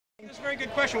That's a very good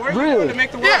question. Where's you going to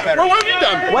make the world better? Well, what have you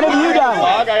done? What have you done?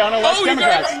 Blog, I own a West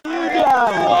Democrats.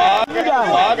 Blog,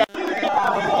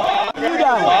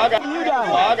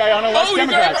 I own a West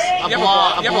Democrats. A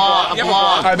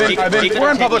blog.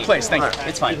 We're in public place, thank you.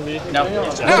 It's fine. No.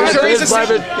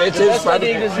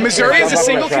 Missouri is a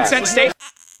single consent state.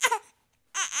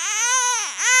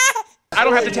 I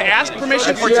don't have to ask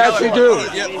permission or tell it. Yes, you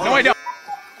do. No, I don't.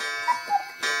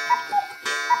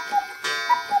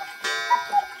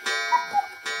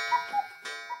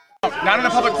 Not in a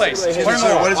public place. What is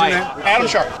your name? Adam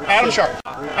Sharp. Adam Sharp.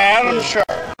 Adam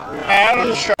Sharp.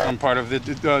 Adam Sharp. I'm part of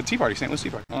the Tea Party, St. Louis Tea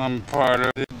Party. I'm part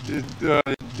of the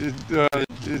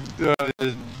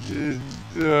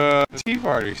Tea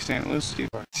Party, St. Louis Tea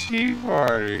Party. Tea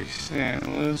Party, St.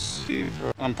 Louis Tea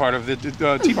Party. I'm part of the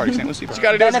Tea Party, St. Louis Tea Party. What you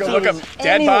gotta do is go look up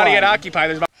dead body at Occupy.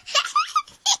 There's about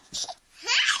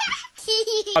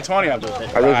 20 of them.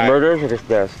 Are those murders or just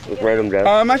deaths? Just random deaths?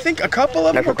 I think a couple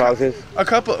of them Natural causes? A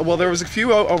couple. Well, there was a few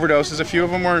overdoses. A few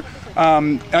of them were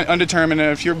undetermined,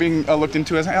 and a few are being looked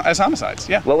into as homicides.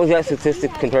 Yeah. What was that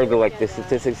statistic compared to like the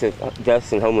statistics of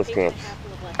deaths in homeless camps?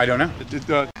 I don't know.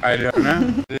 I don't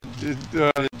know.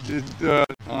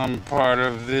 I'm part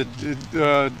of the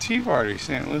Tea Party,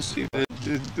 St. Louis Tea Party.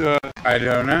 I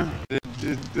don't know.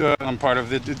 I'm part of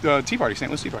the Tea Party,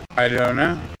 St. Louis Tea Party. I don't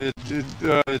know.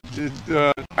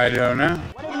 I don't know.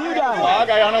 Blog,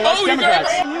 I own a West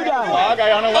Democrats. Blog,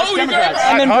 I own a West Democrats.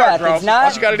 I'm in breath. It's not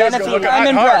All you gotta do is go look up. I'm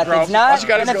in breath. It's not All you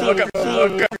gotta do is go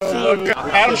look up.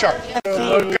 Adam Sharp.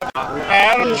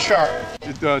 Adam Sharp.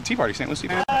 The Tea Party, St. Louis Tea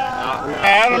Party.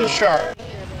 Adam Sharp.